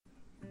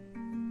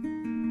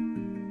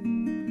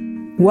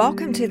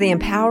Welcome to the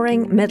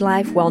Empowering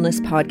Midlife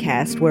Wellness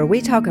Podcast, where we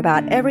talk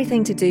about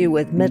everything to do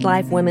with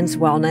midlife women's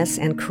wellness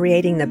and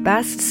creating the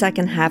best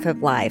second half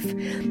of life.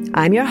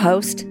 I'm your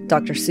host,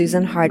 Dr.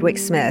 Susan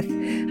Hardwick-Smith.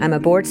 I'm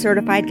a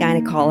board-certified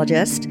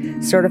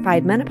gynecologist,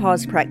 certified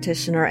menopause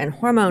practitioner, and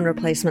hormone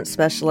replacement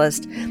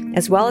specialist,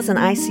 as well as an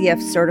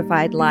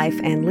ICF-certified life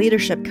and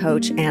leadership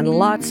coach, and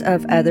lots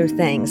of other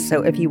things.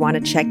 So if you want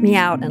to check me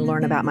out and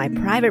learn about my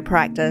private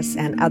practice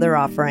and other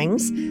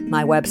offerings,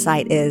 my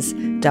website is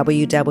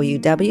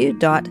www.drsusan.com.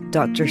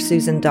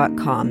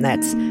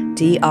 That's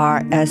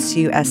drsusan.com.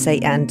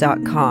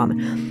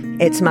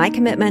 It's my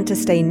commitment to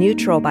stay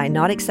neutral by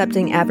not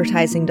accepting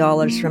advertising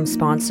dollars from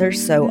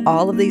sponsors, so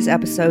all of these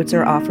episodes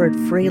are offered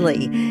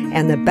freely.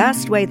 And the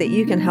best way that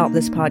you can help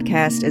this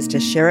podcast is to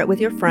share it with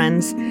your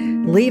friends,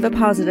 leave a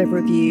positive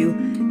review,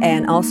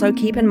 and also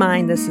keep in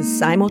mind this is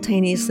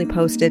simultaneously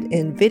posted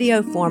in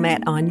video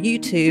format on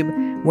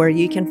YouTube, where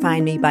you can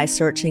find me by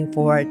searching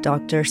for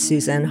Dr.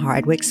 Susan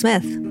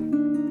Hardwick-Smith.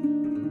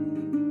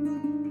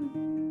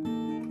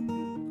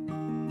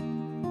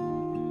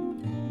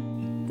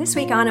 This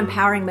week on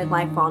Empowering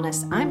Midlife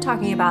Wellness, I'm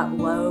talking about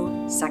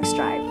low sex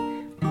drive.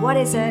 What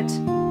is it?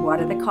 What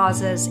are the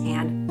causes?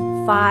 And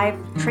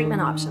 5 treatment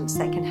options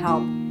that can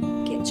help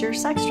get your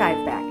sex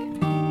drive back.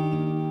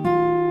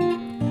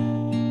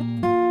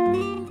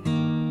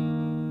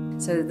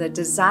 So the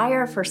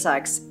desire for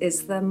sex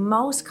is the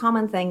most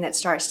common thing that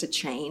starts to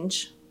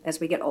change as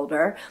we get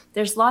older.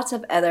 There's lots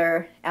of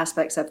other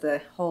aspects of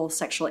the whole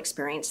sexual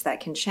experience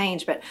that can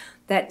change, but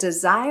that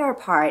desire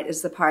part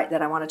is the part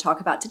that I want to talk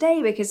about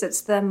today because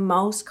it's the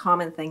most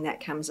common thing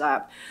that comes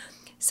up.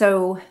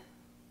 So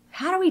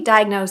how do we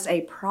diagnose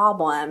a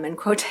problem in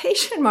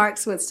quotation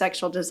marks with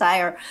sexual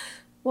desire?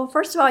 Well,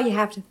 first of all, you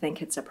have to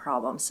think it's a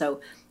problem. So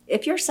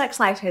if your sex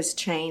life has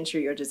changed or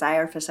your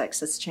desire for sex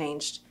has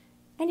changed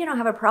and you don't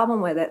have a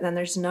problem with it, then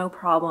there's no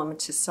problem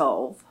to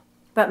solve.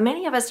 But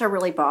many of us are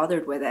really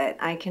bothered with it.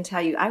 I can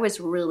tell you, I was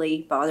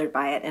really bothered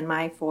by it in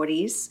my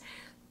 40s.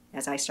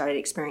 As I started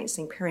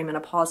experiencing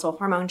perimenopausal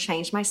hormone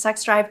change, my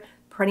sex drive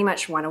pretty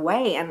much went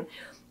away. And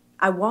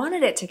I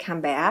wanted it to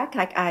come back.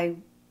 I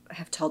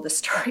have told this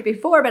story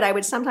before, but I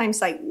would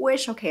sometimes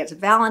wish, okay, it's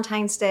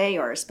Valentine's Day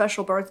or a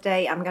special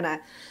birthday. I'm going to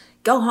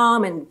go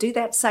home and do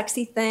that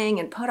sexy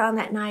thing and put on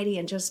that nightie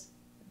and just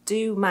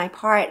do my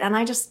part. And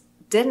I just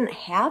didn't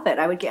have it.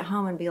 I would get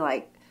home and be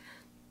like,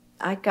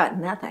 I got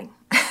nothing.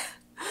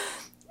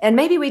 And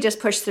maybe we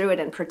just push through it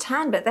and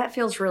pretend, but that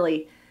feels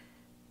really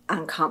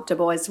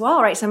uncomfortable as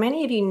well, right? So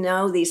many of you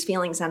know these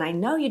feelings, and I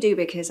know you do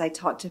because I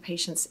talk to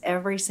patients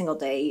every single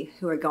day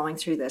who are going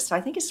through this. So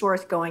I think it's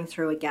worth going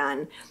through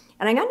again.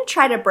 And I'm going to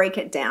try to break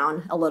it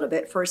down a little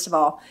bit. First of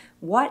all,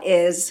 what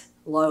is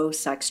low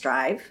sex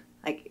drive?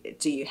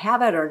 Do you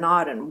have it or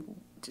not? And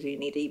do you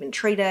need to even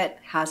treat it?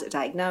 How's it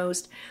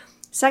diagnosed?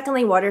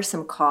 Secondly, what are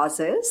some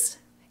causes?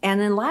 And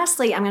then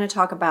lastly, I'm going to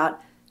talk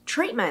about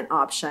treatment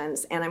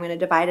options, and I'm going to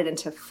divide it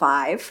into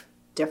 5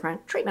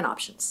 different treatment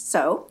options.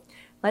 So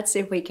let's see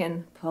if we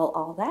can pull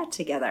all that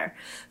together.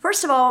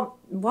 First of all,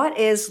 what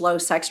is low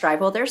sex drive?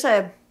 Well, there's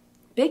a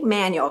big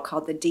manual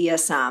called the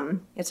DSM.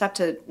 It's up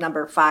to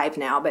number 5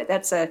 now, but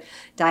that's a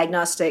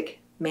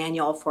diagnostic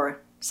manual for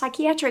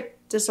psychiatric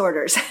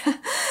disorders.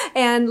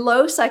 And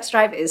low sex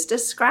drive is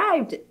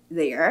described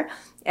there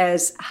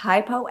as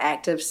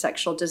hypoactive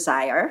sexual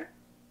desire,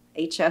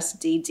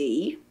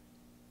 HSDD.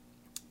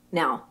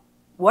 Now,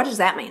 what does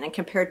that mean? And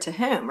compared to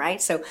whom, right?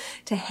 So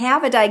to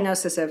have a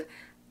diagnosis of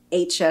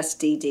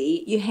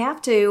HSDD, you have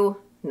to,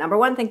 number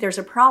one, think there's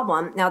a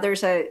problem. Now,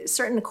 there's a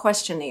certain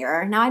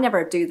questionnaire. Now, I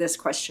never do this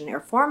questionnaire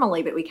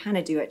formally, but we kind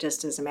of do it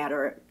just as a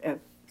matter of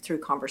through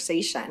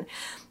conversation.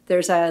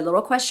 There's a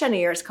little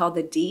questionnaire. It's called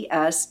the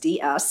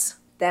DSDS.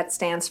 That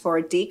stands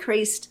for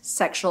Decreased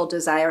Sexual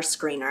Desire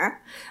Screener.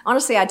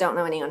 Honestly, I don't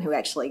know anyone who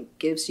actually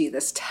gives you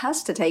this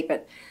test to take,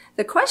 but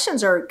the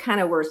questions are kind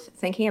of worth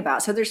thinking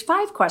about. So there's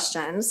 5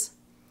 questions.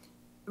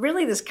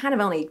 Really, there's kind of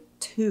only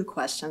 2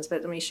 questions,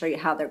 but let me show you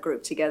how they're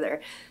grouped together.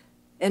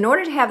 In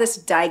order to have this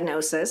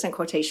diagnosis, in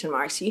quotation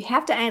marks, you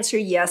have to answer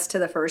yes to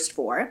the first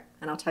 4,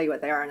 and I'll tell you what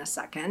they are in a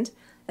second.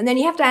 And then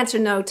you have to answer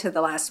no to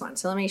the last one.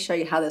 So let me show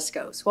you how this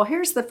goes. Well,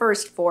 here's the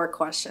first 4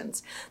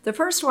 questions. The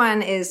first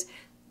one is,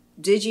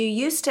 did you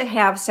used to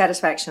have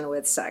satisfaction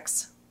with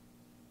sex?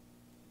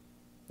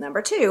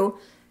 Number 2,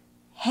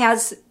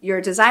 has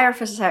your desire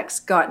for sex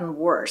gotten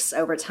worse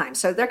over time?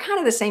 So they're kind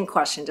of the same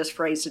question, just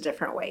phrased a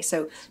different way.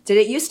 So did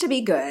it used to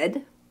be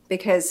good?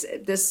 Because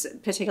this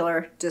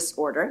particular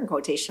disorder, in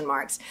quotation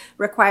marks,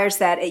 requires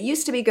that it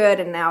used to be good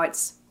and now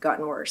it's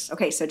gotten worse.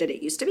 Okay, so did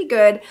it used to be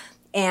good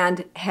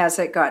and has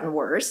it gotten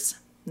worse?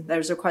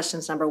 Those are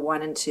questions number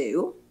 1 and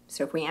 2.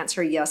 So if we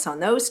answer yes on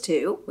those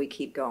 2, we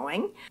keep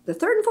going. The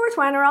third and fourth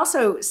one are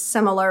also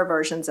similar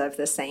versions of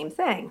the same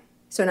thing.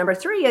 So number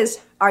 3 is,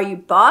 are you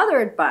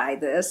bothered by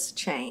this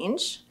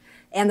change?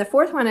 And the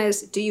fourth one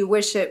is, do you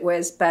wish it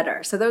was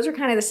better? So those are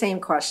kind of the same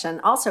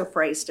question, also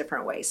phrased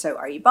different ways. So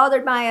are you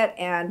bothered by it?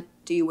 And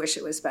do you wish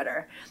it was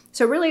better?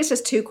 So really it's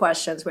just 2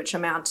 questions which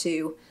amount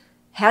to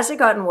Has it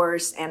gotten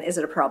worse, and is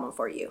it a problem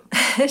for you?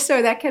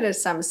 So that kind of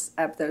sums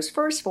up those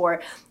first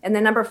four. And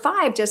then number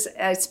 5 just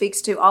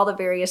speaks to all the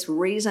various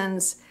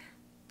reasons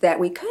that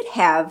we could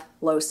have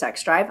low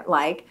sex drive,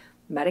 like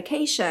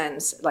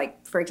medications,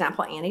 like, for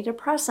example,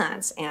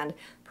 antidepressants, and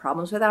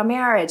problems with our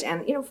marriage,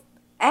 and,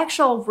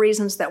 actual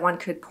reasons that one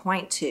could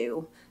point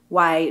to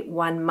why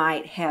one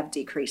might have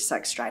decreased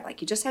sex drive, like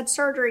you just had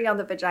surgery on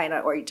the vagina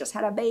or you just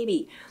had a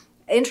baby.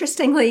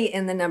 Interestingly,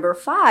 in the number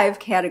 5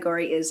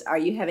 category is, are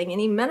you having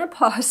any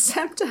menopause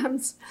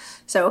symptoms?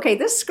 So, okay,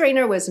 this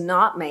screener was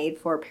not made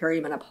for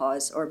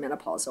perimenopause or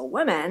menopausal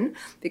women,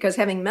 because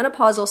having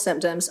menopausal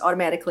symptoms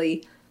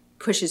automatically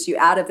pushes you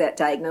out of that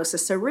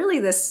diagnosis. So really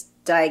this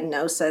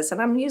diagnosis,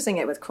 and I'm using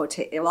it with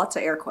lots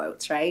of air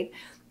quotes, right?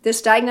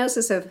 This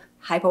diagnosis of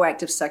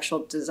hypoactive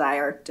sexual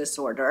desire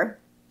disorder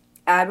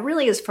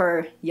really is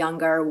for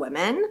younger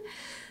women.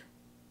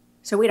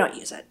 So we don't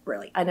use it,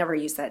 really. I never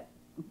use that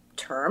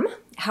term.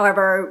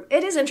 However,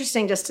 it is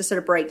interesting just to sort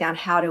of break down,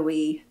 how do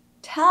we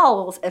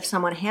tell if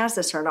someone has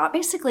this or not.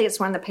 Basically, it's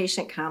when the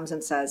patient comes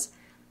and says,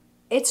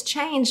 it's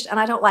changed and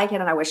I don't like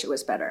it and I wish it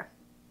was better.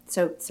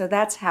 So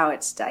that's how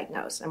it's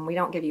diagnosed. And we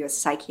don't give you a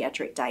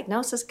psychiatric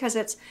diagnosis because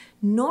it's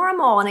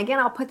normal. And again,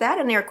 I'll put that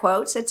in air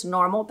quotes. It's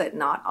normal, but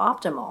not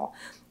optimal.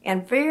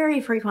 And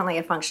very frequently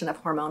a function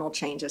of hormonal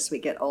change as we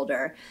get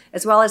older,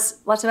 as well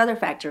as lots of other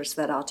factors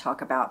that I'll talk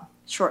about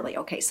shortly.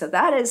 Okay, so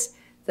that is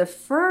the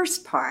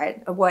first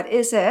part of what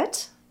is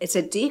it. It's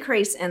a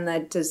decrease in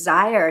the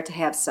desire to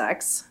have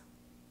sex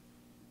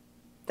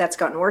that's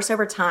gotten worse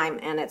over time,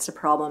 and it's a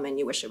problem and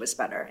you wish it was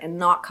better, and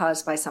not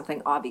caused by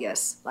something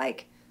obvious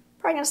like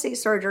pregnancy,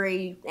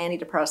 surgery,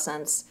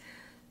 antidepressants,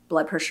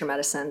 blood pressure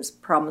medicines,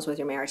 problems with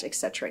your marriage,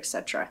 etc.,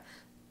 etc.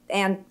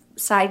 And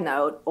side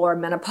note, or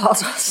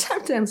menopausal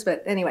symptoms,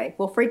 but anyway,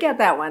 we'll forget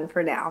that one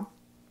for now.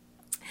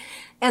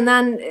 And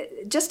then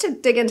just to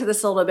dig into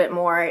this a little bit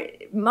more,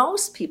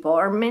 most people,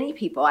 or many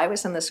people, I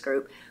was in this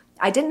group,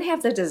 I didn't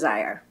have the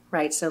desire,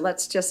 right? So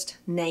let's just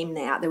name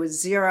that. There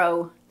was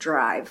zero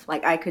drive.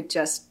 Like I could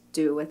just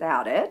do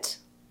without it.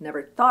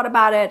 Never thought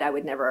about it. I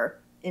would never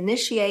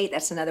initiate.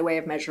 That's another way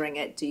of measuring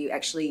it. Do you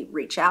actually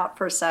reach out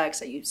for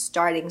sex? Are you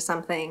starting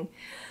something?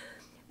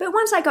 But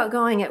once I got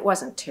going, it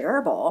wasn't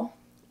terrible.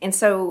 And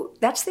so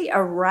that's the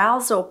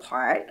arousal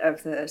part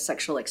of the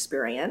sexual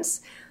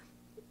experience.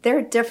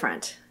 They're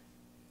different.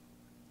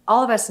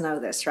 All of us know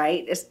this,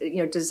 right?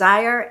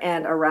 Desire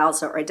and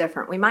arousal are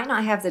different. We might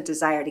not have the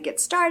desire to get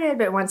started,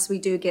 but once we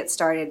do get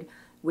started,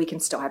 we can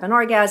still have an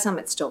orgasm.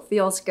 It still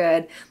feels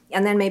good.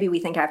 And then maybe we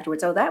think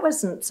afterwards, oh, that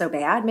wasn't so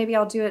bad. Maybe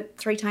I'll do it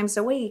 3 times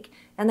a week.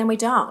 And then we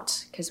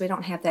don't, because we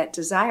don't have that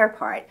desire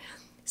part.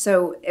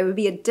 So it would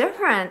be a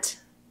different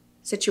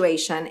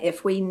situation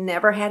if we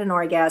never had an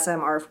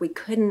orgasm, or if we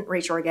couldn't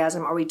reach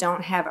orgasm, or we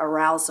don't have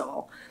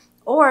arousal,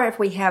 or if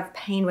we have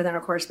pain with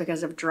intercourse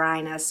because of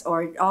dryness,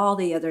 or all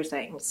the other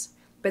things.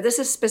 But this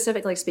is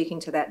specifically speaking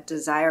to that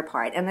desire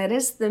part, and that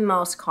is the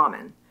most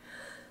common.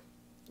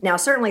 Now,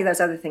 certainly those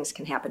other things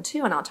can happen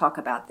too, and I'll talk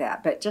about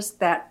that, but just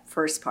that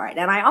first part.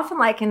 And I often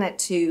liken it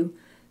to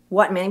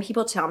what many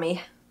people tell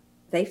me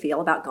they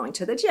feel about going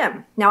to the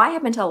gym. Now, I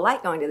happen to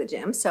like going to the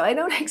gym, so I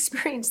don't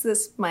experience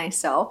this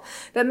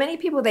myself, but many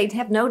people, they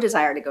have no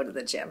desire to go to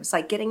the gym. It's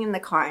like getting in the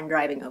car and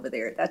driving over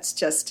there. That's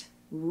just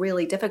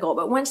really difficult.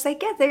 But once they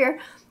get there,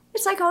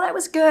 it's like, oh, that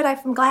was good.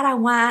 I'm glad I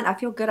went. I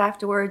feel good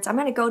afterwards. I'm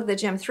going to go to the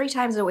gym 3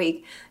 times a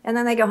week. And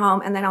then they go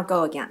home and then I'll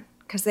go again,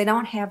 because they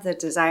don't have the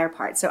desire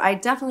part. So I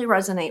definitely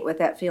resonate with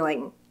that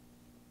feeling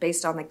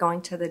based on the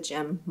going to the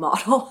gym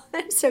model.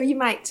 So you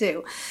might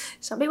too.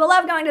 Some people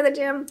love going to the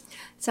gym.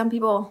 Some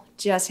people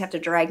just have to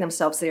drag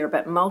themselves there.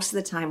 But most of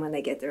the time when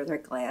they get there, they're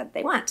glad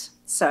they went.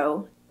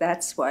 So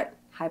that's what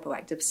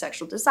hypoactive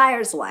sexual desire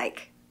is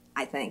like,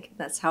 I think.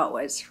 That's how it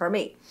was for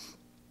me.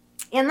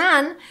 And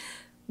then,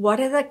 what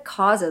are the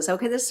causes?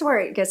 Okay, this is where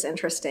it gets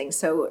interesting.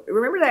 So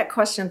remember that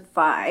question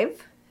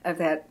 5 of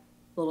that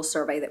little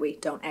survey that we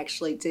don't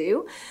actually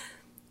do?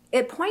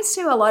 It points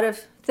to a lot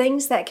of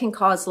things that can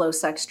cause low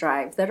sex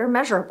drive that are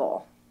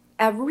measurable.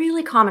 A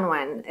really common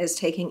one is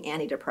taking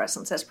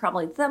antidepressants. That's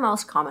probably the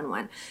most common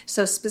one.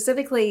 So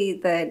specifically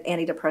the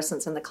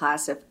antidepressants in the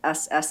class of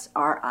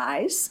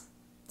SSRIs,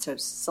 so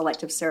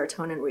selective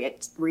serotonin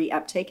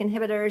reuptake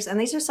inhibitors. And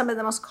these are some of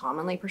the most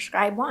commonly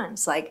prescribed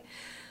ones, like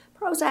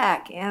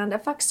Prozac and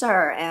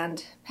Effexor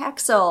and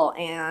Paxil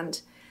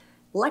and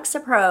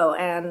Lexapro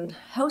and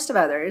a host of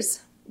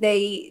others.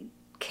 They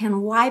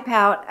can wipe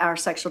out our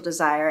sexual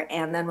desire,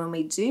 and then when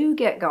we do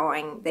get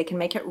going, they can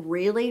make it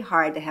really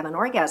hard to have an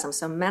orgasm.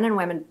 So men and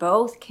women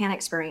both can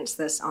experience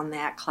this on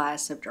that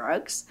class of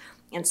drugs,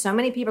 and so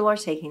many people are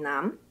taking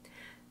them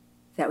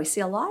that we see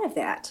a lot of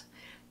that.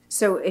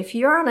 So if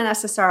you're on an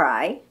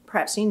SSRI,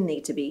 perhaps you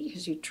need to be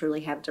because you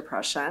truly have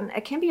depression,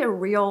 it can be a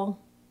real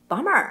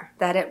bummer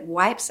that it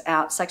wipes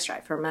out sex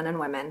drive for men and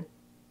women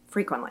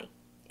frequently.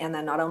 And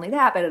then not only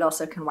that, but it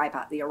also can wipe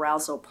out the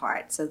arousal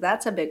part. So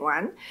that's a big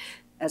one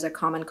as a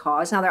common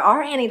cause. Now, there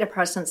are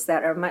antidepressants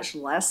that are much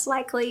less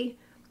likely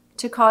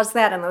to cause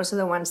that, and those are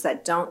the ones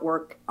that don't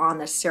work on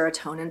the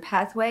serotonin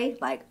pathway,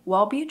 like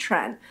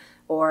Wellbutrin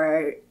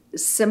or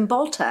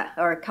Cymbalta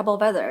or a couple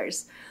of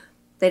others.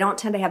 They don't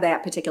tend to have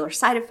that particular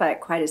side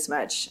effect quite as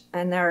much,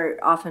 and they're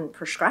often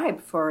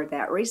prescribed for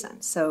that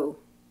reason. So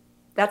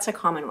that's a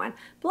common one.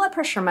 Blood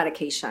pressure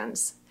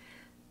medications,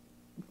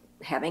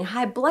 having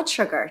high blood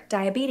sugar,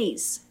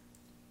 diabetes,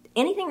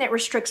 anything that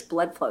restricts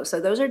blood flow.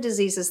 So those are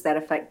diseases that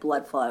affect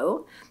blood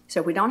flow. So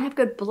if we don't have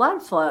good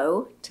blood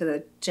flow to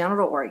the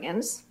genital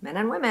organs, men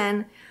and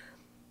women,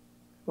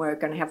 we're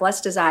going to have less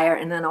desire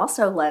and then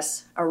also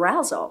less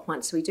arousal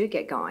once we do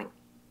get going.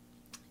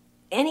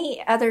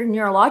 Any other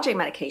neurologic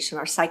medication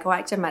or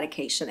psychoactive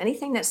medication,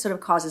 anything that sort of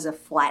causes a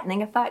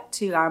flattening effect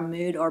to our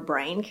mood or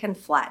brain can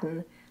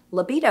flatten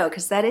libido,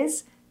 because that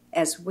is,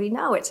 as we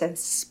know, it's a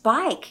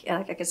spike,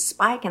 like a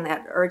spike in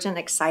that urgent,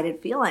 excited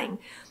feeling.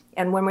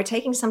 And when we're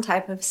taking some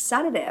type of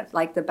sedative,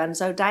 like the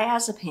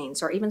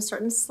benzodiazepines or even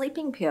certain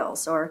sleeping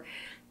pills or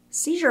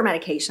seizure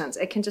medications,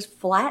 it can just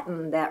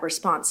flatten that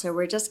response. So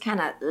we're just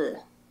kind of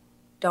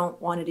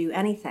don't want to do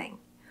anything.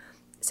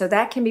 So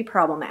that can be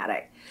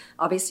problematic.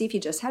 Obviously, if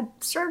you just had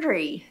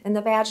surgery in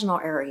the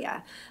vaginal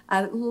area,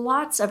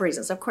 lots of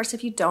reasons. Of course,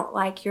 if you don't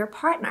like your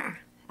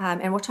partner,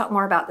 and we'll talk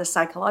more about the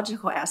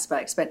psychological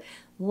aspects, but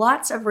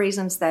lots of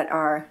reasons that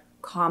are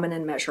common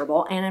and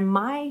measurable. And in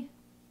my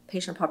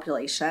patient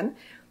population,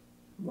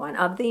 one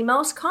of the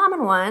most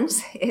common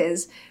ones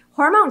is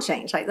hormone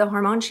change, like the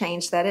hormone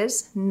change that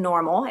is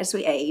normal as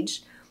we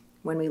age.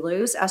 When we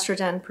lose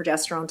estrogen,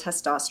 progesterone,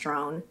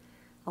 testosterone,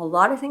 a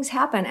lot of things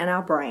happen in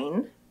our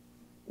brain.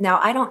 Now,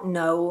 I don't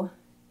know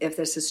if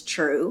this is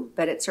true,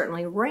 but it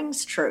certainly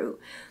rings true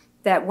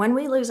that when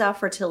we lose our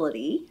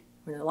fertility,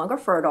 we're no longer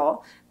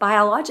fertile,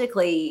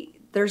 biologically,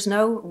 there's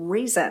no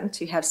reason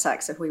to have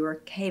sex. If we were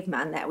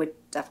cavemen, that would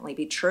definitely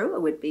be true.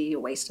 It would be a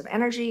waste of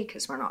energy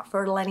because we're not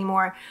fertile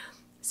anymore.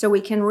 So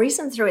we can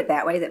reason through it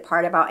that way, that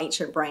part of our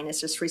ancient brain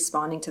is just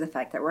responding to the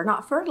fact that we're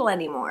not fertile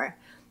anymore.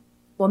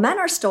 Well, men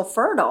are still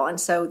fertile, and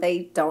so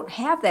they don't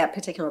have that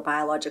particular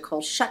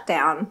biological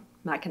shutdown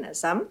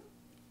mechanism.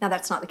 Now,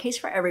 that's not the case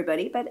for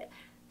everybody, but it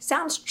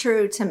sounds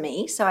true to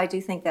me. So I do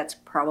think that's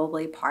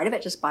probably part of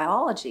it, just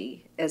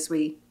biology. As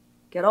we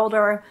get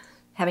older,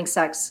 having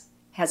sex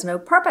has no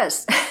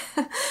purpose.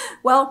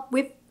 Well,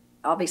 we've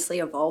obviously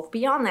evolved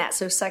beyond that.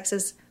 So sex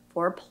is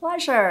for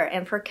pleasure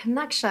and for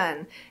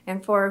connection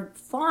and for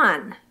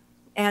fun.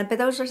 But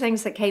those are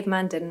things that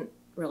cavemen didn't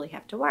really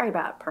have to worry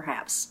about,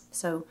 perhaps.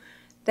 So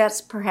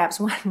that's perhaps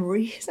one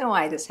reason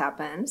why this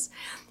happens.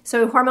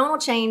 So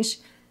hormonal change,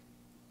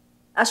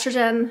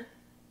 estrogen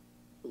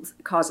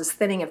causes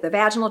thinning of the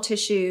vaginal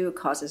tissue,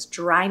 causes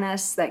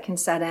dryness that can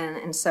set in.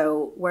 And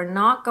so we're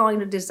not going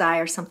to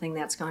desire something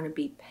that's going to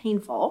be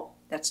painful.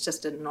 That's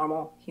just a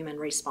normal human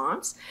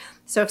response.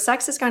 So if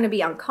sex is going to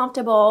be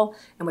uncomfortable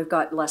and we've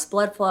got less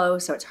blood flow,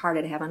 so it's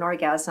harder to have an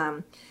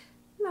orgasm,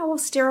 we'll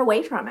steer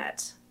away from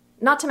it.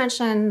 Not to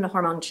mention the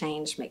hormone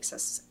change makes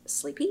us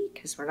sleepy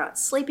because we're not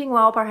sleeping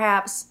well,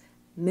 perhaps,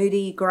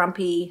 moody,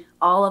 grumpy,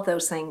 all of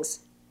those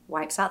things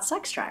wipes out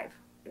sex drive.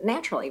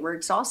 Naturally, we're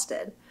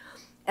exhausted.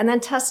 And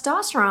then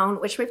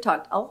testosterone, which we've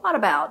talked a lot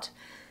about.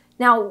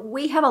 Now,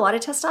 we have a lot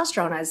of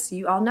testosterone, as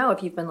you all know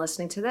if you've been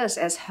listening to this,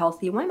 as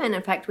healthy women.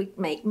 In fact, we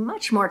make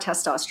much more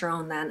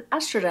testosterone than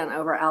estrogen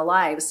over our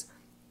lives,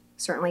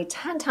 certainly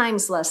 10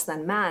 times less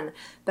than men.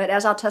 But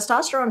as our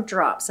testosterone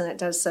drops, and it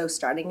does so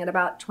starting at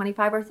about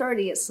 25 or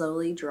 30, it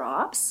slowly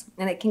drops,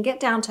 and it can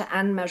get down to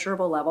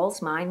unmeasurable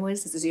levels. Mine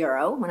was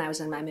 0 when I was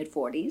in my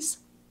mid-40s.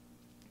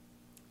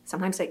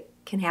 Sometimes it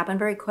can happen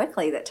very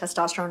quickly that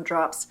testosterone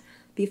drops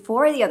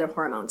before the other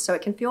hormones. So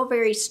it can feel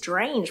very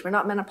strange. We're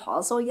not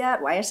menopausal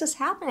yet. Why is this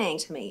happening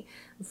to me?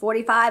 I'm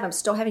 45, I'm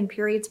still having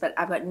periods, but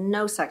I've got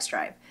no sex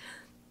drive.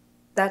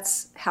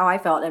 That's how I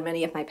felt, and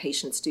many of my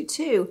patients do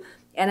too.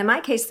 And in my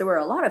case, there were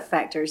a lot of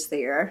factors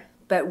there,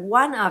 but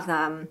one of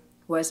them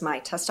was my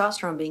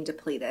testosterone being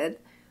depleted.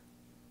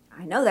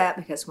 I know that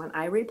because when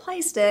I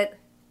replaced it,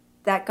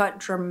 that got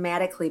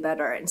dramatically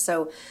better. And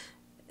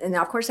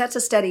now, of course, that's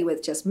a study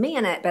with just me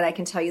in it, but I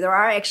can tell you there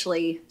are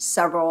actually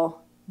several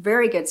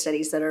very good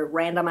studies that are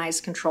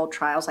randomized controlled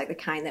trials, like the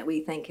kind that we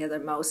think are the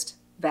most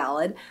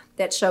valid,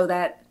 that show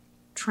that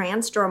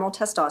transdermal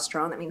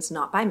testosterone, that means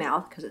not by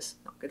mouth because it's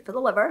not good for the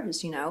liver,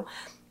 as you know,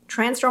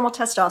 transdermal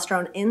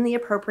testosterone in the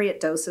appropriate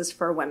doses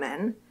for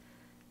women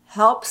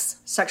helps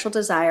sexual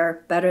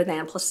desire better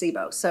than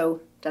placebo.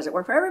 So does it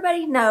work for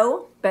everybody?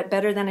 No, but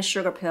better than a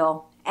sugar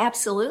pill?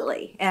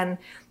 Absolutely. And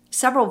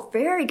several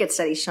very good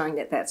studies showing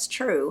that that's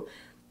true,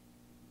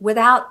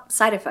 without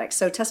side effects.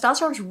 So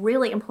testosterone is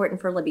really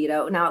important for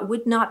libido. Now, it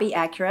would not be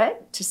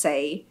accurate to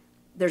say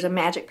there's a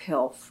magic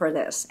pill for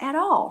this at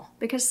all,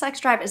 because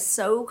sex drive is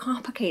so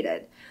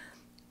complicated.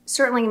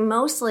 Certainly,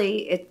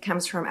 mostly it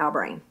comes from our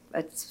brain.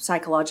 It's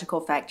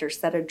psychological factors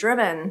that are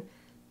driven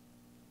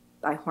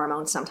by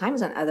hormones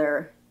sometimes and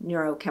other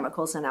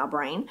neurochemicals in our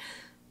brain.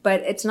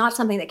 But it's not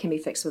something that can be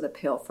fixed with a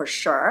pill for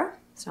sure.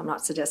 So I'm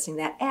not suggesting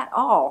that at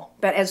all.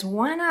 But as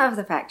one of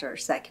the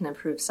factors that can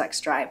improve sex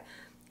drive,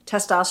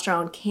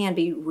 testosterone can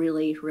be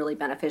really, really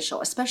beneficial,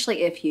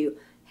 especially if you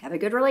have a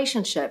good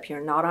relationship,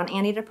 you're not on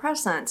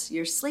antidepressants,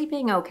 you're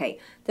sleeping okay.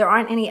 There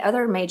aren't any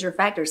other major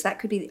factors. That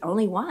could be the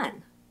only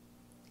one.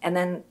 And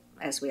then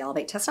as we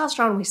elevate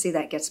testosterone, we see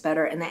that gets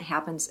better, and that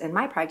happens in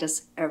my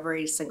practice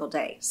every single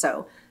day.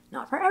 So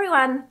not for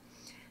everyone,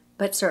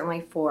 but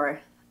certainly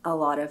for a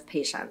lot of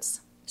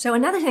patients. So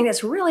another thing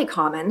that's really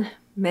common,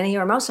 many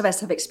or most of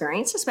us have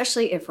experienced,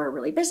 especially if we're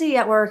really busy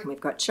at work and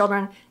we've got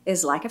children,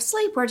 is lack of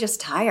sleep. We're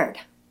just tired.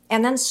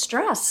 And then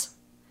stress.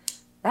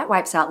 That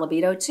wipes out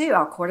libido too.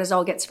 Our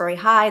cortisol gets very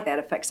high. That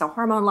affects our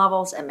hormone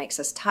levels and makes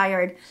us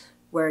tired.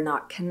 We're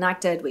not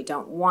connected. We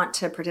don't want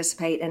to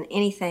participate in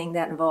anything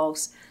that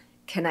involves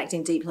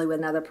connecting deeply with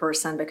another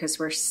person because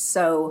we're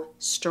so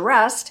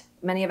stressed.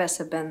 Many of us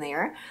have been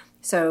there.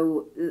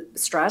 So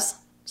stress,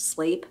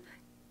 sleep,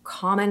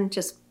 common,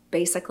 just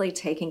basically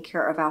taking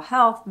care of our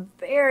health,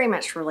 very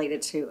much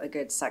related to a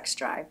good sex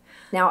drive.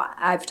 Now,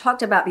 I've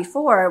talked about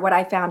before what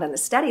I found in the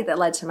study that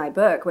led to my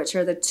book, which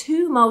are the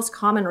two most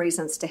common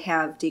reasons to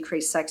have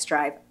decreased sex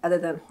drive other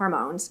than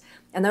hormones.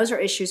 And those are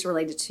issues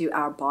related to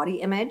our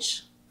body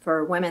image.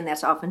 For women,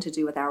 that's often to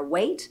do with our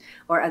weight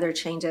or other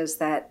changes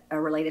that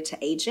are related to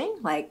aging,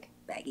 like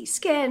baggy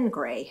skin,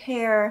 gray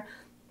hair,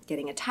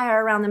 getting a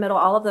tire around the middle,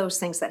 all of those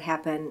things that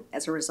happen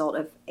as a result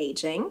of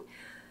aging.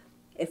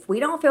 If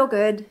we don't feel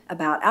good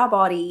about our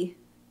body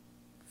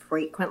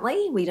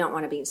frequently, we don't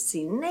want to be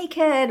seen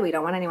naked, we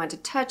don't want anyone to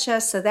touch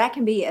us, so that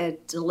can be a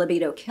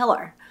libido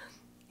killer.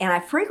 And I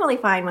frequently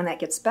find when that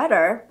gets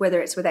better, whether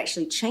it's with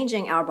actually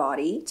changing our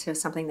body to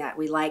something that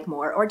we like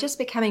more or just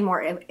becoming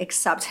more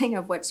accepting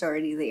of what's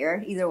already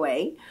there, either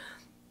way,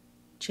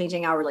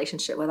 changing our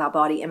relationship with our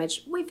body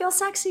image, we feel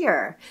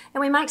sexier.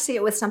 And we might see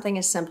it with something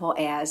as simple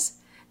as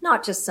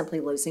not just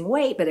simply losing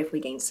weight, but if we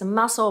gain some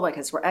muscle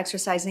because we're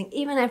exercising,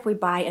 even if we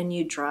buy a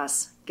new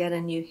dress, get a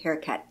new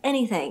haircut,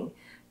 anything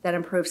that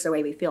improves the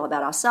way we feel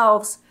about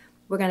ourselves,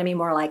 we're going to be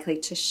more likely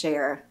to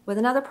share with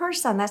another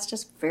person. That's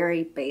just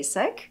very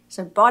basic.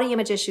 So body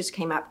image issues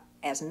came up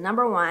as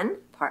number one,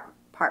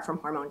 apart from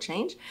hormone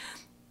change.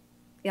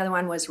 The other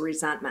one was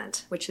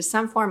resentment, which is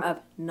some form of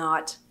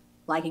not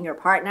liking your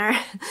partner.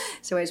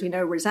 So as we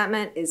know,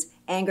 resentment is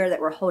anger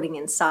that we're holding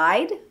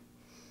inside.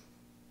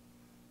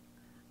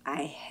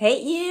 I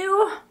hate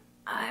you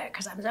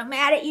because I'm so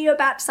mad at you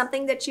about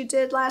something that you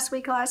did last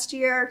week, last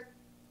year,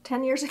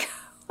 10 years ago.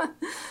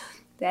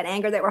 That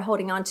anger that we're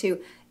holding on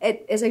to,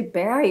 it is a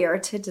barrier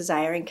to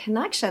desiring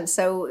connection.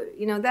 So,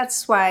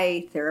 that's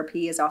why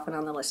therapy is often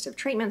on the list of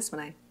treatments when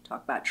I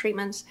talk about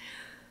treatments.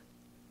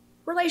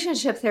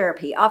 Relationship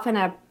therapy, often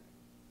a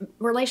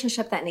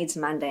relationship that needs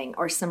mending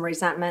or some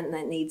resentment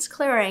that needs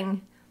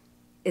clearing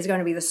is going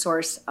to be the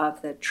source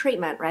of the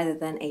treatment rather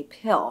than a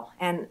pill.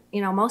 And,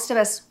 most of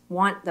us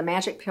want the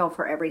magic pill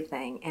for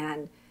everything,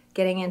 and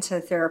getting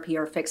into therapy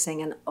or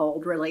fixing an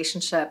old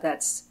relationship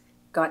that's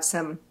got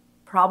some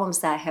problems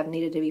that have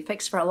needed to be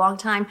fixed for a long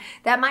time,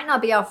 that might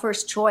not be our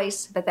first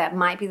choice, but that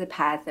might be the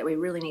path that we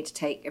really need to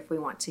take if we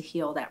want to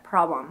heal that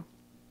problem.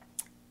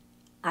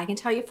 I can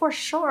tell you for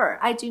sure,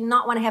 I do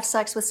not want to have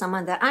sex with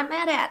someone that I'm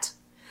mad at.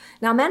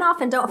 Now, men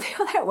often don't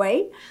feel that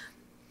way.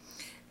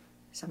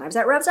 Sometimes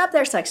that revs up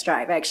their sex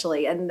drive,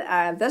 actually. And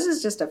this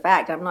is just a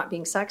fact. I'm not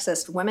being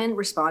sexist. Women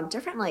respond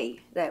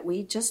differently, that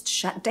we just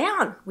shut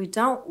down. We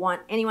don't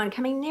want anyone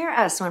coming near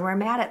us when we're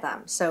mad at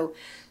them. So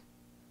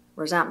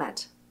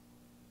resentment.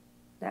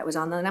 That was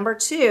on the number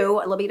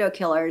 2, libido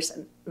killers,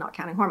 not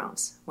counting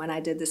hormones, when I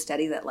did the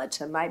study that led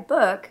to my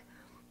book,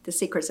 The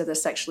Secrets of the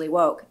Sexually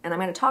Woke. And I'm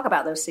going to talk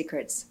about those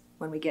secrets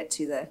when we get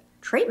to the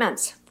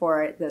treatments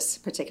for this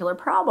particular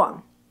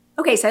problem.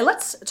 Okay, so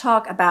let's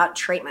talk about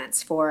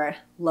treatments for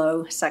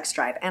low sex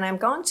drive, and I'm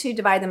going to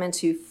divide them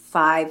into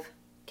 5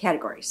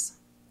 categories.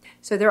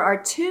 So there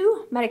are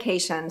 2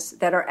 medications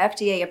that are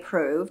FDA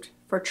approved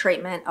for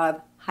treatment of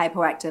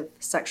hypoactive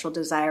sexual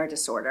desire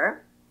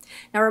disorder.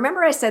 Now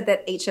remember I said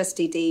that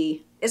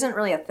HSDD isn't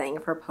really a thing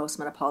for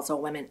postmenopausal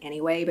women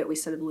anyway, but we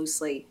sort of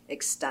loosely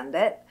extend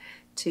it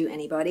to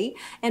anybody.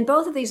 And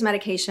both of these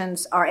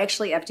medications are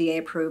actually FDA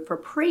approved for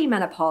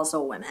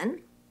premenopausal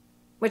women,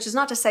 which is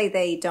not to say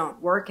they don't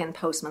work in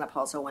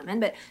postmenopausal women,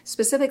 but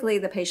specifically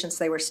the patients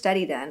they were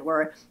studied in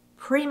were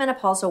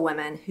premenopausal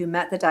women who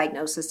met the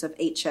diagnosis of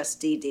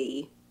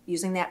HSDD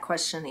using that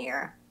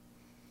questionnaire.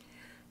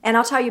 And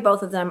I'll tell you,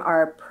 both of them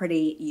are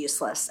pretty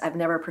useless. I've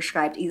never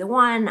prescribed either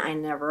one. I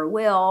never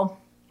will.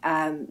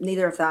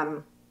 Neither of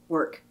them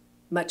work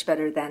much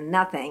better than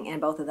nothing,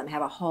 and both of them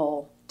have a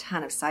whole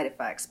ton of side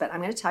effects, but I'm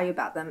going to tell you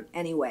about them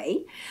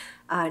anyway.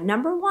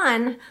 Number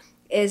 1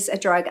 is a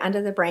drug under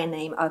the brand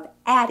name of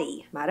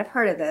Addyi. Might have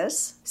heard of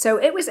this.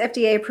 So it was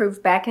FDA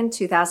approved back in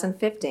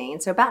 2015,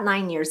 so about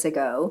 9 years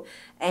ago.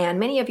 And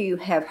many of you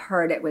have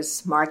heard it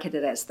was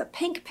marketed as the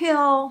pink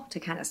pill to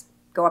kind of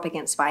go up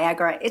against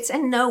Viagra. It's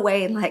in no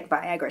way like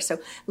Viagra. So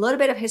a little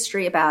bit of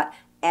history about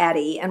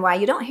Addyi and why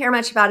you don't hear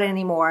much about it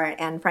anymore.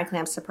 And frankly,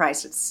 I'm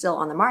surprised it's still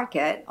on the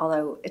market,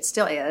 although it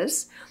still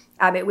is.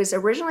 It was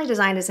originally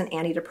designed as an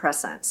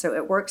antidepressant, so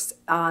it works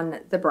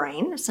on the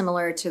brain,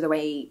 similar to the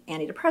way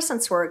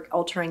antidepressants work,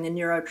 altering the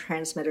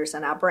neurotransmitters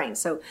in our brain.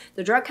 So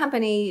the drug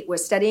company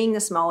was studying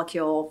this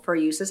molecule for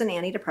use as an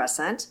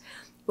antidepressant.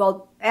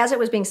 Well, as it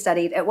was being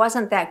studied, it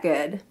wasn't that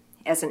good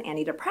as an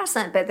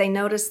antidepressant, but they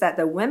noticed that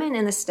the women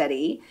in the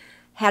study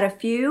had a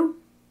few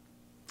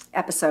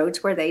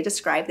episodes where they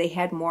described they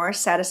had more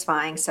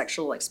satisfying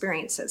sexual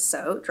experiences.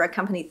 So drug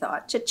company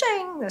thought,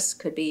 cha-ching, this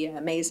could be an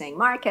amazing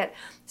market.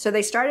 So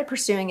they started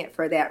pursuing it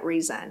for that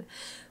reason.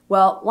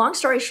 Well, long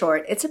story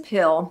short, it's a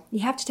pill. You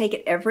have to take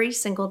it every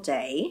single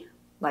day,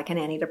 like an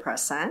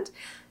antidepressant.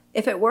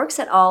 If it works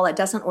at all, it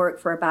doesn't work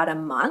for about a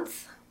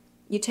month.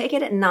 You take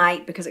it at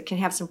night because it can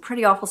have some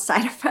pretty awful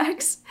side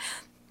effects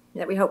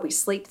that we hope we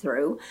sleep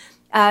through.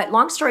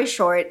 Long story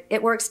short,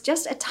 it works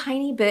just a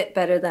tiny bit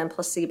better than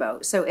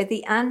placebo. So at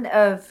the end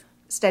of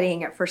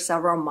studying it for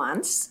several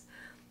months,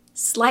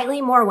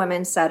 slightly more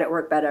women said it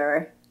worked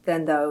better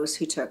than those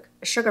who took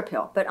a sugar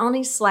pill, but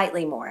only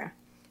slightly more.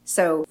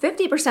 So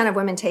 50% of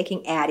women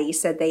taking Addy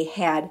said they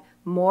had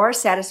more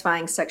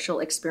satisfying sexual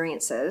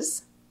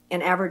experiences,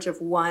 an average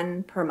of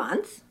 1 per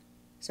month.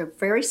 So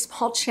very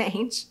small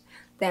change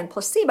than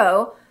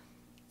placebo.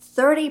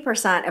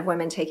 30% of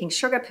women taking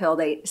sugar pill,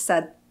 they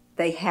said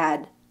they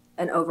had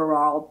an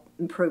overall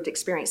improved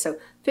experience. So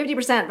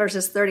 50%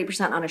 versus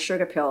 30% on a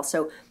sugar pill.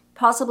 So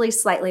possibly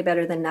slightly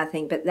better than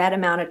nothing, but that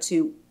amounted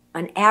to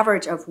an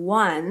average of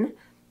 1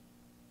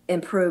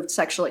 improved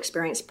sexual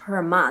experience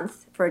per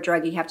month for a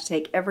drug you have to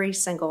take every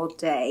single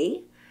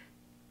day.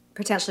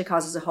 Potentially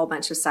causes a whole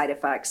bunch of side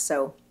effects.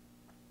 So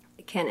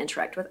it can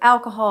interact with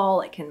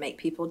alcohol, it can make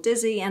people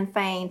dizzy and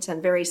faint,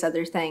 and various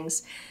other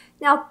things.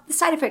 Now, the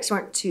side effects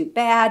weren't too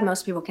bad.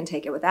 Most people can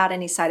take it without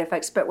any side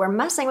effects, but we're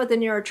messing with the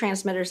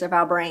neurotransmitters of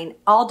our brain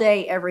all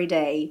day, every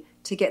day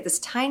to get this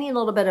tiny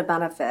little bit of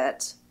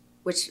benefit,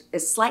 which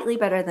is slightly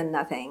better than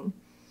nothing.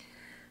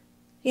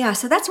 Yeah,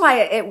 so that's why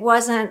it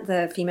wasn't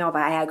the female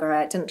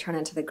Viagra. It didn't turn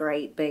into the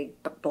great big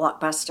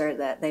blockbuster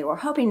that they were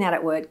hoping that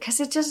it would, because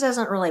it just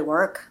doesn't really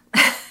work.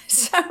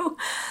 So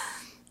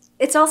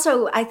it's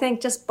also, I think,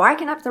 just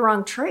barking up the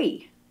wrong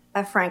tree.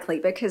 Frankly,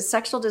 because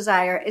sexual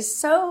desire is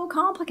so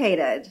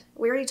complicated.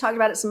 We already talked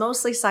about it's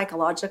mostly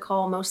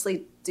psychological,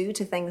 mostly due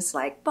to things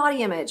like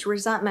body image,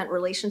 resentment,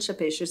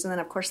 relationship issues, and then,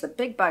 of course, the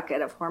big bucket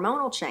of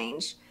hormonal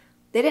change.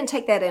 They didn't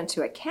take that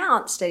into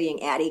account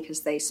studying Addy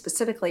because they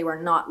specifically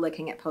were not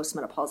looking at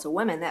postmenopausal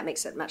women. That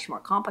makes it much more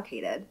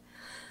complicated.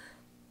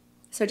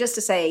 So just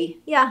to say,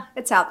 yeah,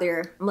 it's out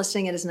there. I'm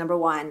listing it as number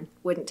 1.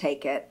 Wouldn't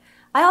take it.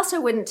 I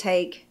also wouldn't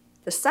take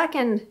the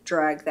second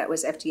drug that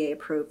was FDA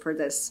approved for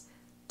this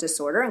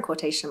disorder, in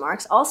quotation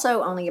marks,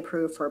 also only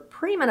approved for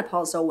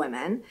premenopausal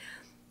women.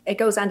 It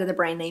goes under the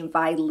brand name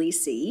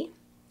Vyleesi.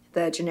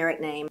 The generic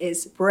name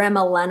is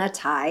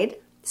bremelanotide.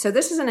 So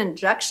this is an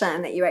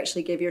injection that you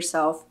actually give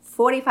yourself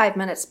 45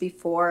 minutes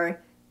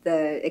before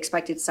the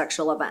expected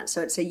sexual event.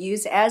 So it's a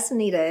use as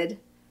needed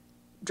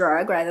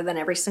drug rather than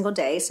every single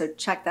day. So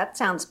check, that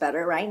sounds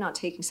better, right? Not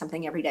taking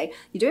something every day.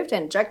 You do have to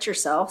inject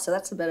yourself, so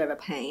that's a bit of a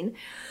pain.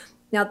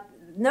 Now,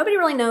 nobody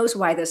really knows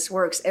why this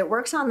works. It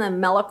works on the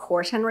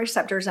melanocortin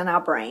receptors in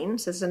our brain.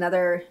 So it's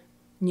another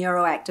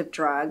neuroactive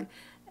drug.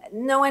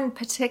 No one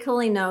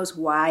particularly knows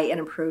why it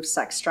improves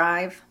sex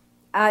drive.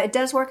 It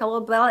does work a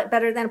little bit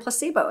better than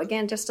placebo.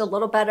 Again, just a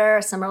little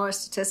better, similar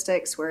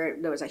statistics where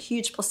there was a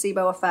huge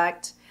placebo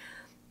effect.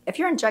 If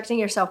you're injecting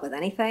yourself with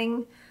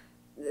anything,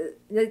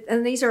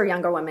 and these are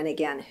younger women,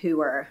 again,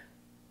 who are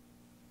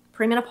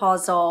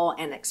premenopausal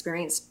and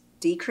experience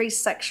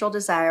decreased sexual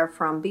desire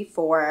from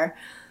before.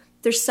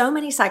 There's so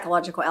many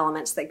psychological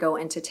elements that go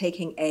into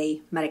taking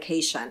a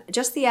medication.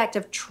 Just the act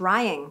of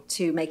trying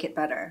to make it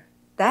better,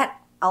 that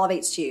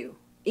elevates you,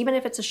 even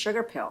if it's a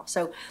sugar pill.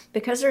 So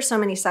because there's so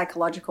many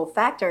psychological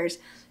factors,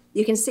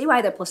 you can see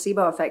why the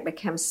placebo effect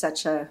becomes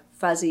such a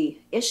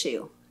fuzzy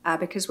issue,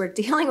 because we're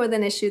dealing with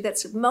an issue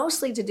that's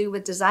mostly to do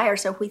with desire.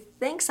 So if we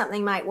think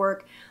something might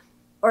work,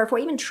 or if we're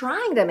even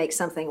trying to make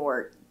something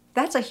work,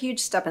 that's a huge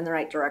step in the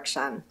right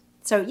direction.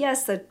 So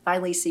yes, the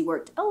Vyleesi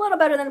worked a little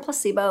better than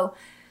placebo.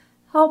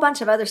 A whole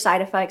bunch of other side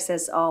effects,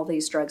 as all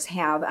these drugs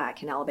have. It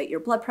can elevate your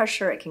blood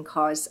pressure. It can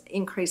cause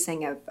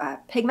increasing of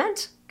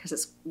pigment because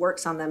it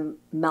works on the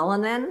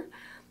melanin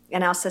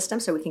in our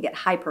system, so we can get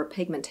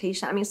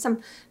hyperpigmentation. I mean,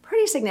 some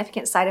pretty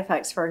significant side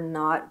effects for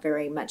not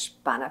very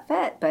much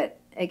benefit, but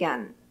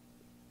again,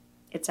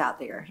 it's out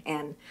there.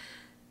 And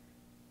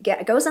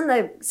it goes in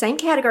the same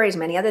category as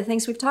many other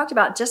things we've talked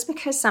about. Just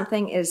because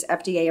something is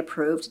FDA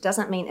approved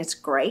doesn't mean it's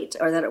great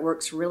or that it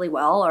works really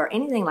well or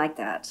anything like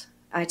that.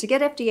 To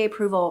get FDA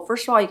approval,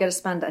 first of all, you got to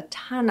spend a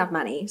ton of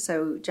money,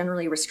 so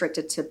generally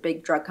restricted to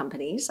big drug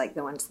companies, like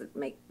the ones that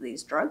make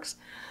these drugs.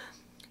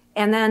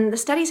 And then the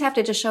studies have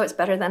to just show it's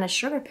better than a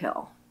sugar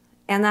pill.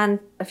 And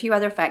then a few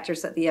other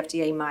factors that the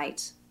FDA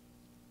might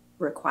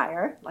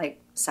require,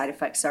 like side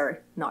effects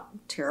are not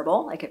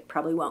terrible, like it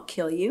probably won't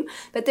kill you.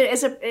 But there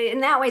is in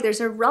that way, there's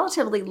a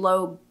relatively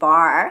low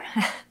bar.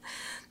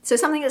 So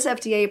something that's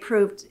FDA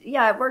approved,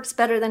 yeah, it works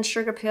better than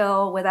sugar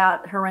pill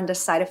without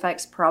horrendous side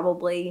effects,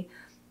 probably.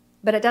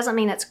 But it doesn't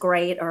mean it's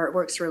great or it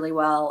works really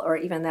well or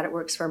even that it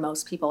works for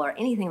most people or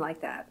anything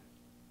like that.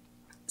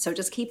 So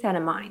just keep that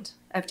in mind.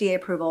 FDA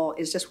approval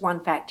is just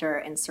one factor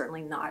and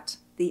certainly not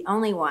the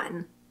only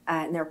one.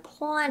 And there are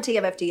plenty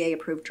of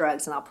FDA-approved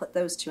drugs, and I'll put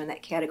those two in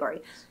that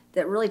category,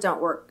 that really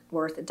don't work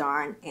worth a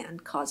darn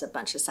and cause a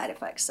bunch of side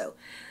effects. So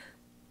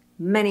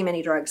many,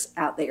 many drugs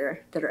out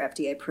there that are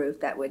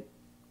FDA-approved that would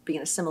be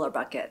in a similar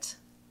bucket,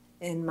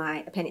 in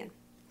my opinion.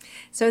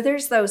 So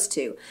there's those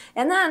two.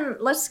 And then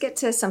let's get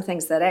to some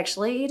things that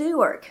actually do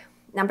work.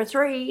 Number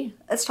 3,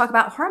 let's talk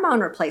about hormone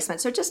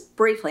replacement. So just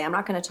briefly, I'm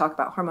not going to talk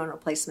about hormone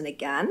replacement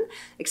again,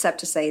 except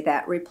to say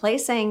that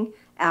replacing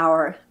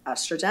our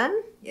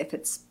estrogen, if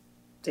it's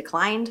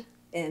declined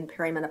in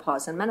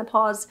perimenopause and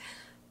menopause,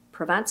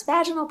 prevents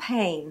vaginal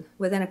pain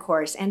with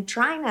intercourse and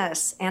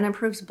dryness and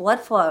improves blood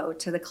flow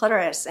to the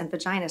clitoris and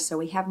vagina so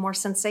we have more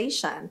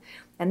sensation.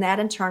 And that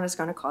in turn is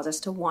going to cause us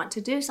to want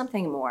to do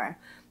something more.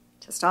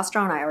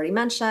 Testosterone, I already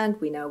mentioned.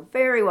 We know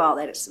very well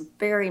that it's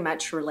very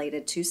much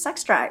related to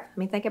sex drive. I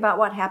mean, think about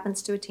what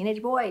happens to a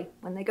teenage boy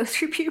when they go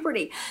through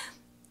puberty.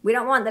 We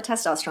don't want the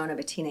testosterone of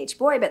a teenage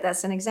boy, but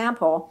that's an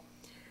example.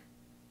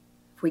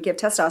 If we give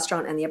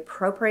testosterone in the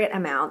appropriate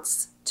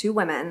amounts to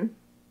women,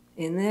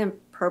 in the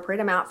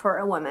appropriate amount for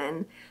a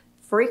woman,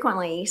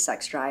 frequently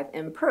sex drive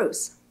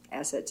improves,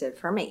 as it did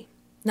for me.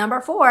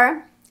 Number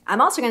 4, I'm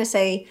also going to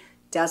say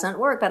doesn't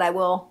work, but I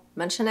will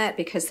mention it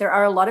because there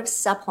are a lot of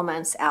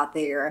supplements out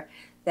there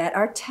that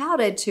are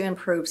touted to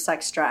improve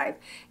sex drive.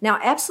 Now,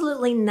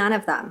 absolutely none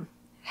of them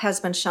has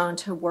been shown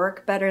to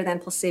work better than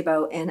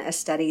placebo in a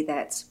study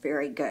that's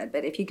very good.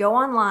 But if you go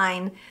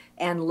online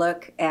and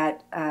look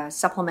at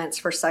supplements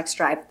for sex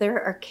drive,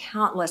 there are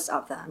countless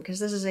of them because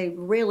this is a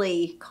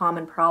really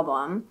common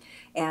problem.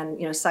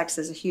 And, sex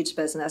is a huge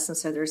business. And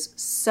so there's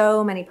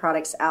so many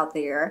products out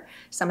there.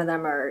 Some of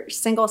them are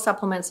single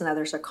supplements and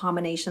others are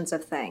combinations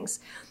of things.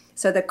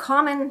 So the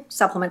common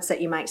supplements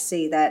that you might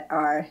see that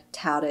are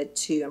touted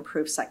to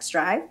improve sex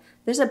drive,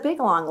 there's a big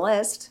long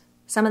list.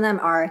 Some of them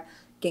are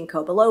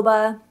ginkgo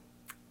biloba,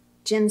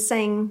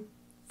 ginseng,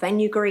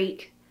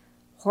 fenugreek,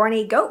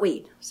 horny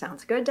goatweed.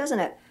 Sounds good, doesn't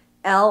it?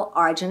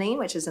 L-arginine,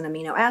 which is an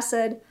amino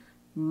acid,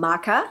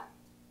 maca,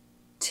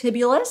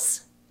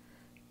 tibulus,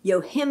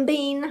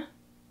 yohimbine,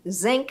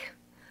 zinc,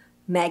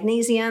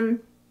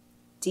 magnesium,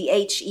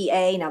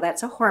 DHEA. Now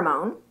that's a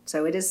hormone,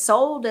 so it is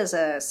sold as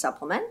a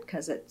supplement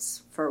because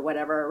it's, for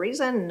whatever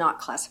reason, not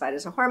classified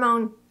as a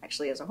hormone,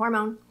 actually as a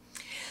hormone.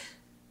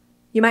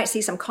 You might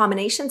see some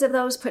combinations of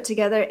those put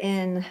together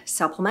in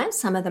supplements.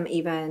 Some of them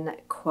even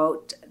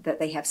quote that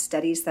they have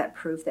studies that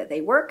prove that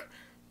they work.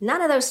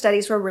 None of those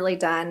studies were really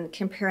done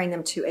comparing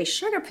them to a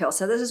sugar pill.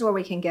 So this is where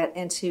we can get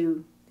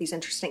into these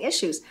interesting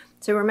issues.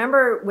 So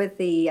remember with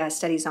the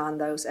studies on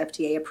those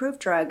FDA-approved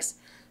drugs,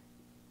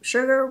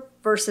 sugar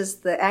versus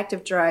the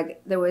active drug,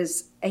 there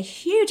was a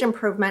huge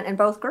improvement in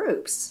both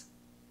groups.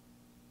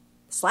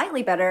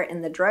 Slightly better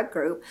in the drug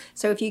group.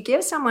 So if you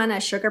give someone a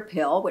sugar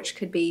pill, which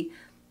could be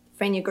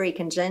fenugreek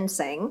and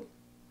ginseng,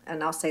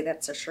 and I'll say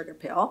that's a sugar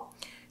pill,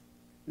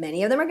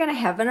 many of them are going to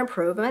have an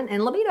improvement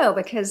in libido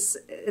because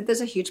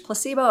there's a huge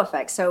placebo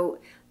effect. So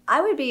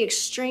I would be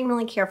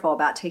extremely careful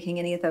about taking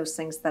any of those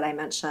things that I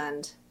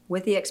mentioned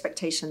with the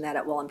expectation that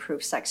it will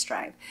improve sex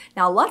drive.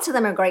 Now, lots of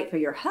them are great for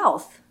your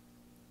health,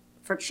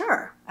 for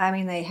sure. I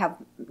mean, they have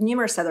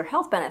numerous other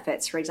health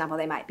benefits. For example,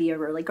 they might be a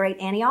really great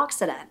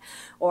antioxidant.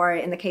 Or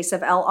in the case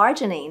of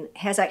L-arginine,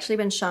 has actually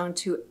been shown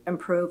to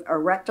improve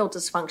erectile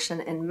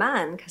dysfunction in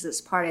men because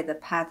it's part of the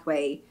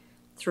pathway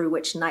through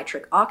which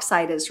nitric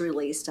oxide is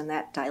released, and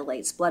that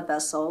dilates blood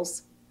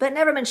vessels, but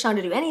never been shown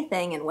to do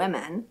anything in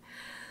women.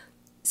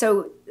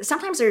 So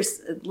sometimes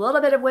there's a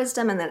little bit of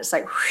wisdom, and then it's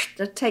like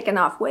taken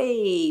off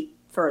way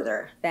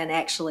further than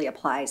actually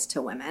applies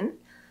to women.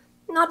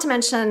 Not to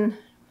mention,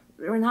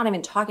 we're not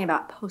even talking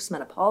about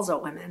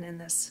postmenopausal women in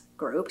this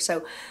group.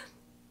 So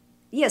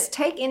yes,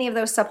 take any of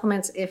those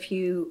supplements if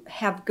you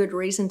have good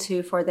reason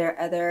to for their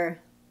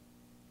other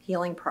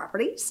healing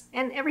properties.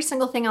 And every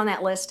single thing on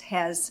that list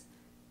has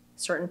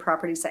certain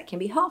properties that can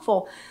be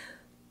helpful.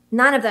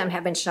 None of them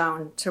have been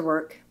shown to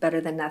work better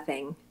than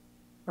nothing,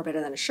 or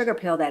better than a sugar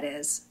pill, that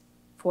is,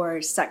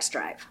 for sex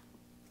drive.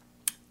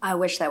 I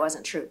wish that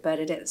wasn't true, but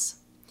it is.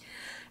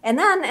 And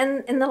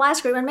then in the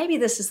last group, and maybe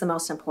this is the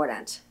most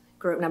important,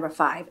 group number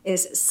 5,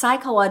 is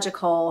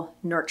psychological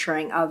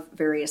nurturing of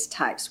various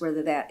types,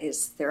 whether that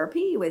is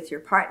therapy with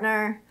your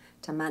partner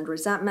to mend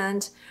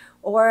resentment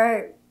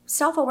or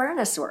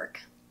self-awareness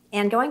work.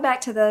 And going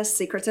back to the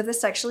secrets of the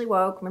sexually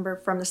woke, remember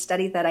from the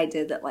study that I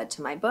did that led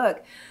to my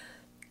book,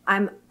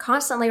 I'm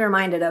constantly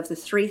reminded of the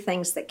 3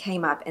 things that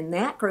came up in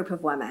that group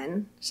of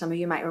women. Some of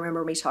you might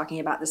remember me talking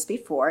about this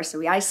before. So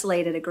we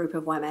isolated a group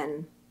of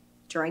women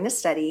during the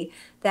study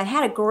that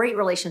had a great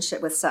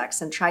relationship with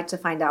sex and tried to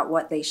find out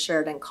what they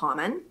shared in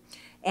common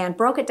and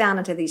broke it down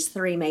into these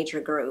 3 major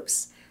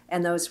groups.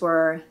 And those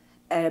were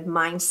a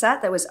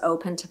mindset that was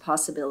open to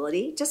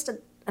possibility, just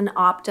an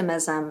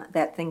optimism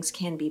that things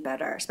can be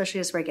better, especially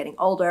as we're getting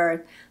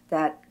older,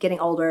 that getting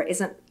older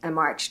isn't a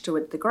march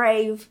toward the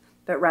grave,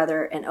 but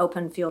rather an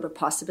open field of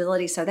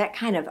possibility. So that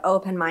kind of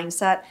open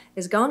mindset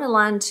is going to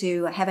lend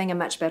to having a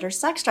much better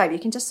sex drive. You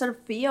can just sort of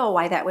feel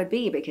why that would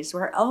be, because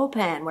we're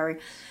open, we're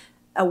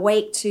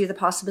awake to the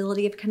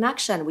possibility of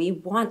connection. We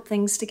want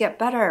things to get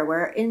better.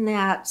 We're in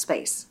that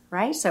space,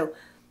 right? So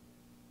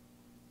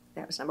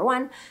that was number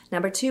one.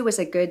 Number two was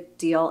a good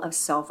deal of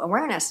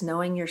self-awareness,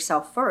 knowing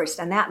yourself first.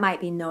 And that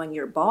might be knowing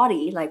your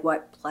body, like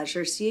what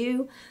pleasures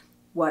you,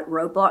 what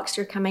roadblocks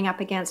you're coming up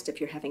against, if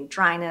you're having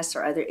dryness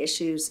or other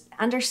issues,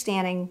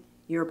 understanding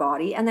your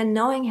body, and then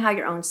knowing how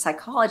your own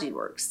psychology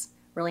works.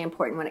 Really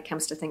important when it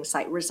comes to things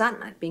like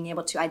resentment, being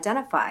able to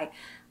identify,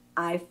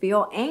 I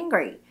feel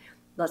angry.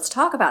 Let's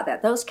talk about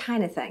that. Those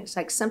kind of things,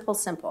 like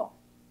simple.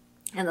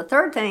 And the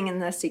third thing in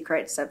the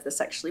secrets of the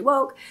sexually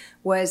woke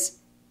was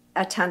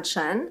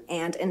attention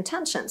and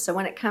intention. So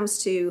when it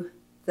comes to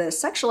the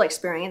sexual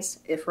experience,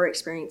 if we're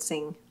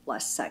experiencing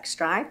less sex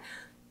drive,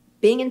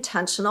 being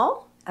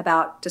intentional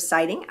about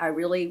deciding, I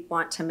really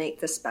want to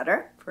make this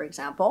better, for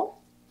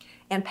example,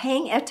 and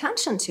paying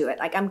attention to it.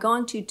 Like, I'm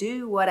going to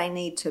do what I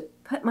need to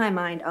put my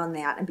mind on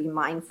that and be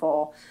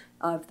mindful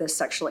of the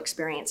sexual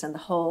experience and the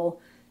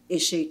whole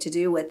issue to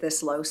do with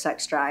this low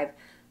sex drive,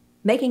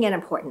 making it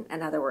important,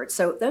 in other words.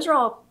 So those are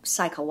all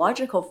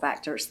psychological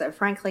factors that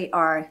frankly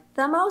are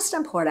the most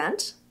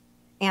important,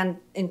 and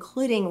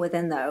including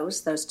within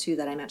those two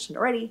that I mentioned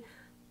already,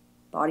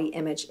 body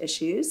image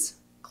issues,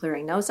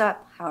 clearing those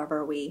up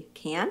however we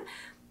can.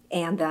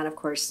 And then, of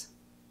course,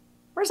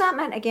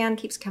 resentment, again,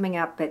 keeps coming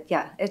up, but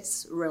yeah,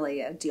 it's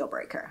really a deal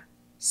breaker.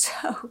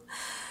 So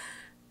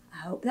I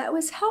hope that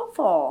was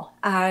helpful.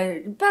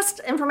 Best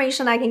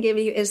information I can give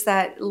you is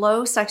that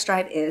low sex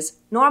drive is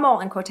normal,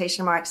 in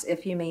quotation marks,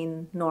 if you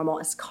mean normal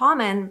is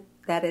common.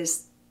 That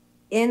is,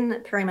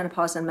 in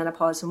perimenopause and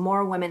menopause,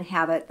 more women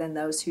have it than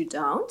those who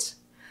don't.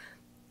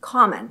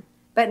 Common,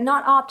 but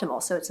not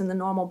optimal. So it's in the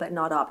normal, but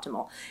not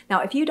optimal. Now,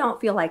 if you don't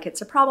feel like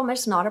it's a problem,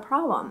 it's not a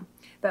problem.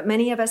 But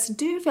many of us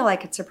do feel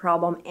like it's a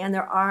problem, and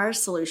there are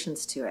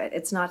solutions to it.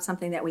 It's not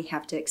something that we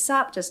have to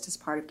accept just as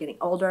part of getting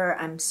older.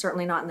 I'm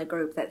certainly not in the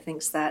group that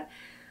thinks that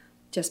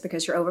just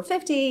because you're over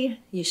 50,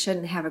 you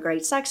shouldn't have a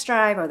great sex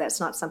drive, or that's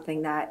not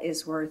something that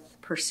is worth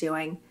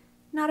pursuing.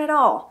 Not at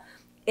all.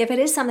 If it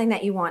is something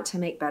that you want to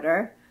make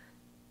better,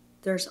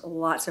 there's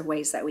lots of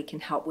ways that we can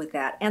help with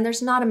that. And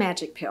there's not a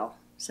magic pill,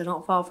 so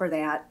don't fall for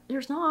that.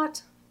 There's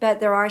not. But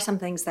there are some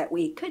things that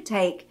we could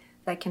take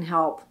that can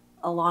help,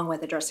 along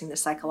with addressing the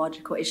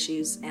psychological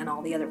issues and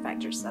all the other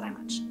factors that I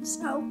mentioned.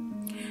 So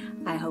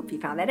I hope you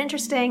found that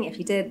interesting. If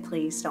you did,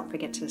 please don't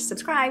forget to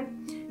subscribe,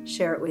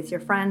 share it with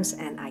your friends,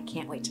 and I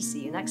can't wait to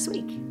see you next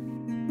week.